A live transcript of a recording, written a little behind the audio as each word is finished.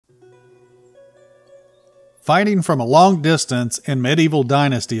Fighting from a long distance in Medieval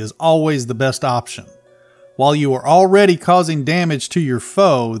Dynasty is always the best option. While you are already causing damage to your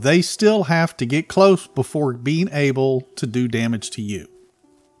foe, they still have to get close before being able to do damage to you.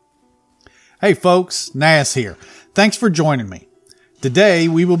 Hey folks, Nas here. Thanks for joining me. Today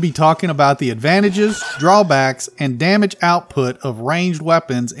we will be talking about the advantages, drawbacks, and damage output of ranged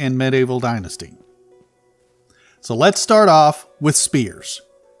weapons in Medieval Dynasty. So let's start off with spears.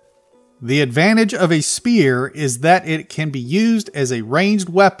 The advantage of a spear is that it can be used as a ranged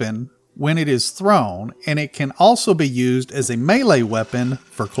weapon when it is thrown, and it can also be used as a melee weapon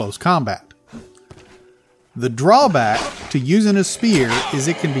for close combat. The drawback to using a spear is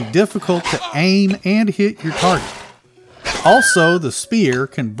it can be difficult to aim and hit your target. Also, the spear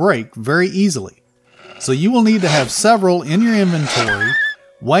can break very easily, so you will need to have several in your inventory.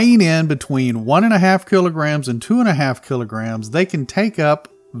 Weighing in between 1.5 kilograms and 2.5 kilograms, they can take up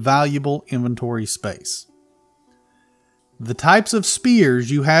valuable inventory space. The types of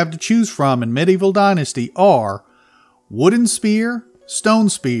spears you have to choose from in Medieval Dynasty are wooden spear, stone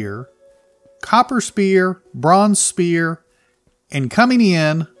spear, copper spear, bronze spear, and coming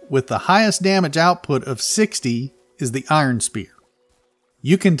in with the highest damage output of 60 is the iron spear.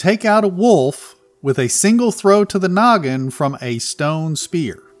 You can take out a wolf with a single throw to the noggin from a stone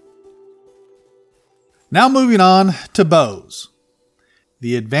spear. Now moving on to bows.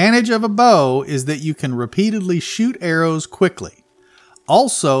 The advantage of a bow is that you can repeatedly shoot arrows quickly.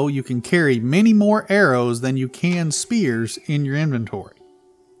 Also, you can carry many more arrows than you can spears in your inventory.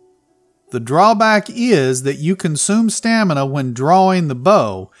 The drawback is that you consume stamina when drawing the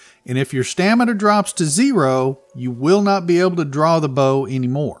bow, and if your stamina drops to 0, you will not be able to draw the bow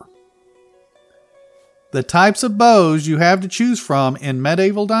anymore. The types of bows you have to choose from in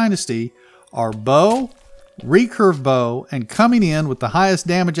Medieval Dynasty are bow, recurve bow, and coming in with the highest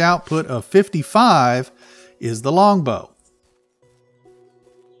damage output of 55 is the longbow.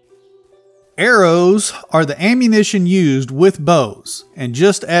 Arrows are the ammunition used with bows, and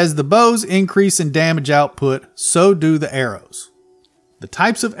just as the bows increase in damage output, so do the arrows. The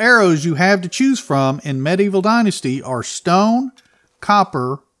types of arrows you have to choose from in Medieval Dynasty are stone,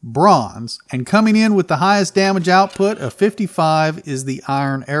 copper, bronze, and coming in with the highest damage output of 55 is the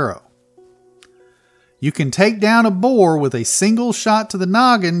iron arrow. You can take down a boar with a single shot to the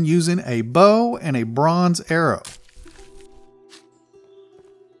noggin using a bow and a bronze arrow.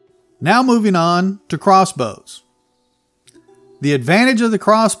 Now moving on to crossbows. The advantage of the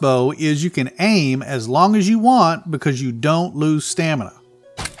crossbow is you can aim as long as you want because you don't lose stamina.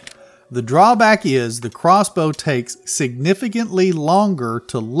 The drawback is the crossbow takes significantly longer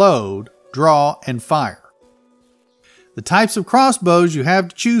to load, draw, and fire. The types of crossbows you have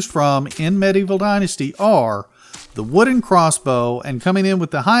to choose from in Medieval Dynasty are the wooden crossbow, and coming in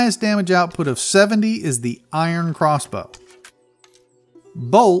with the highest damage output of 70 is the iron crossbow.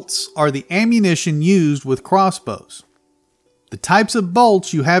 Bolts are the ammunition used with crossbows. The types of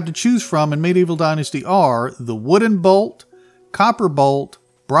bolts you have to choose from in Medieval Dynasty are the wooden bolt, copper bolt,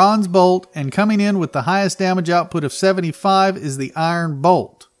 bronze bolt, and coming in with the highest damage output of 75 is the iron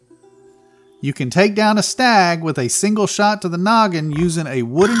bolt. You can take down a stag with a single shot to the noggin using a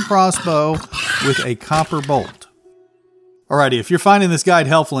wooden crossbow with a copper bolt. Alrighty, if you're finding this guide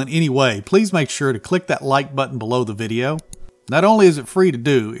helpful in any way, please make sure to click that like button below the video. Not only is it free to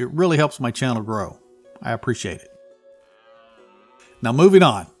do, it really helps my channel grow. I appreciate it. Now moving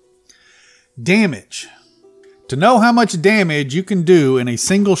on. Damage. To know how much damage you can do in a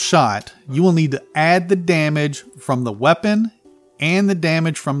single shot, you will need to add the damage from the weapon and the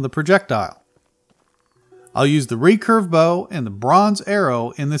damage from the projectile. I'll use the recurve bow and the bronze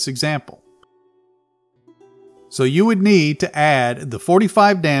arrow in this example. So you would need to add the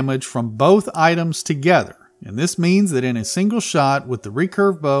 45 damage from both items together. And this means that in a single shot with the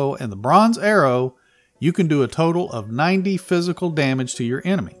recurve bow and the bronze arrow, you can do a total of 90 physical damage to your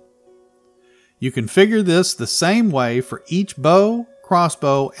enemy. You can figure this the same way for each bow,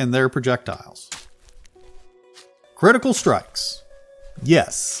 crossbow, and their projectiles. Critical strikes.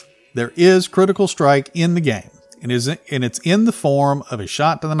 Yes, there is critical strike in the game, and it's in the form of a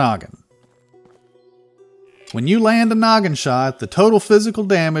shot to the noggin. When you land a noggin shot, the total physical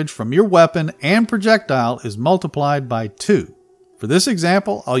damage from your weapon and projectile is multiplied by 2. For this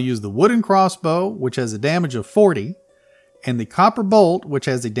example, I'll use the wooden crossbow, which has a damage of 40, and the copper bolt, which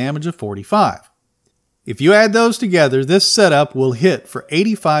has a damage of 45. If you add those together, this setup will hit for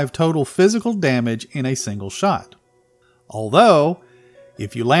 85 total physical damage in a single shot. Although,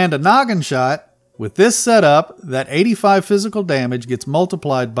 if you land a noggin shot, with this setup, that 85 physical damage gets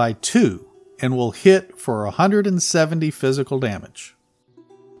multiplied by 2, and will hit for 170 physical damage.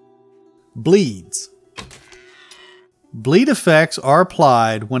 Bleeds. Bleed effects are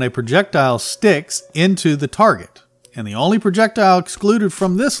applied when a projectile sticks into the target, and the only projectile excluded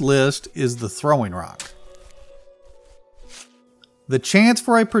from this list is the throwing rock. The chance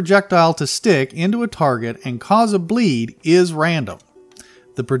for a projectile to stick into a target and cause a bleed is random.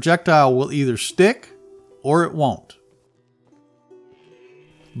 The projectile will either stick or it won't.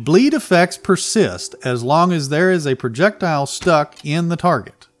 Bleed effects persist as long as there is a projectile stuck in the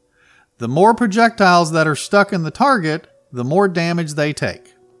target. The more projectiles that are stuck in the target, the more damage they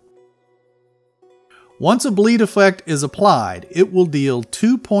take. Once a bleed effect is applied, it will deal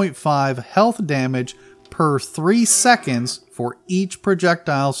 2.5 health damage per 3 seconds for each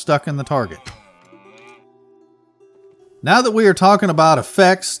projectile stuck in the target. Now that we are talking about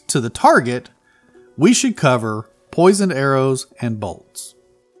effects to the target, we should cover poisoned arrows and bolts.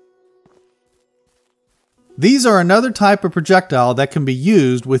 These are another type of projectile that can be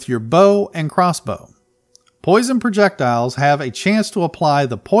used with your bow and crossbow. Poison projectiles have a chance to apply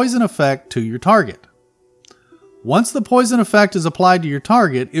the poison effect to your target. Once the poison effect is applied to your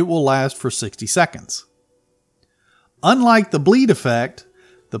target, it will last for 60 seconds. Unlike the bleed effect,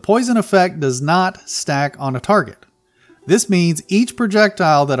 the poison effect does not stack on a target. This means each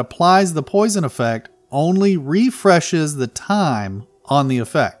projectile that applies the poison effect only refreshes the time on the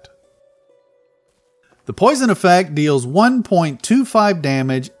effect. The poison effect deals 1.25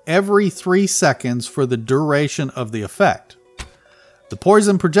 damage every 3 seconds for the duration of the effect. The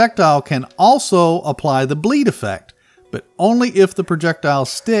poison projectile can also apply the bleed effect, but only if the projectile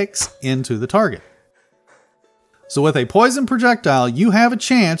sticks into the target. So with a poison projectile, you have a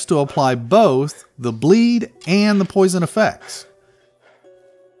chance to apply both the bleed and the poison effects.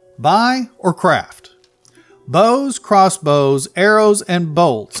 Buy or craft. Bows, crossbows, arrows, and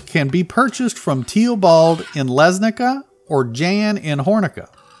bolts can be purchased from Teobald in Lesnica or Jan in Hornica.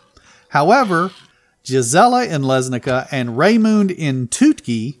 However, Gisela in Lesnica and Raymond in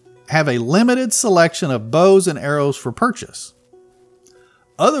Tutki have a limited selection of bows and arrows for purchase.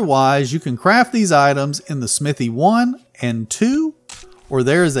 Otherwise, you can craft these items in the Smithy 1 and 2, or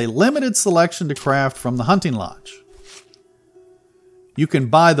there is a limited selection to craft from the Hunting Lodge. You can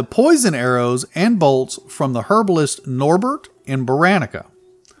buy the poison arrows and bolts from the herbalist Norbert in Baranica,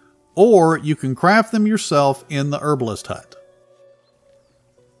 or you can craft them yourself in the herbalist hut.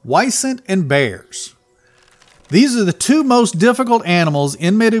 Wisent and Bears. These are the two most difficult animals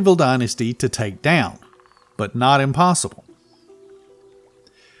in Medieval Dynasty to take down, but not impossible.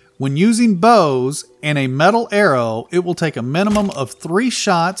 When using bows and a metal arrow, it will take a minimum of 3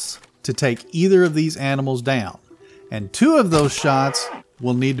 shots to take either of these animals down, and 2 of those shots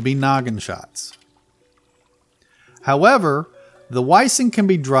will need to be noggin shots. However, the Wisent can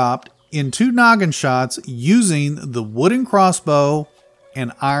be dropped in 2 noggin shots using the wooden crossbow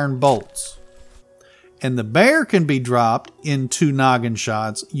and iron bolts, and the bear can be dropped in 2 noggin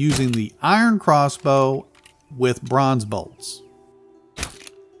shots using the iron crossbow with bronze bolts.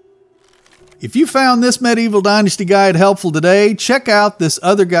 If you found this Medieval Dynasty guide helpful today, check out this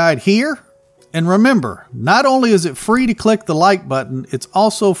other guide here. And remember, not only is it free to click the like button, it's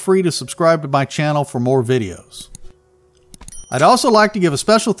also free to subscribe to my channel for more videos. I'd also like to give a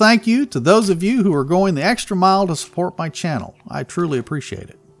special thank you to those of you who are going the extra mile to support my channel. I truly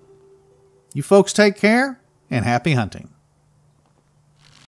appreciate it. You folks take care and happy hunting.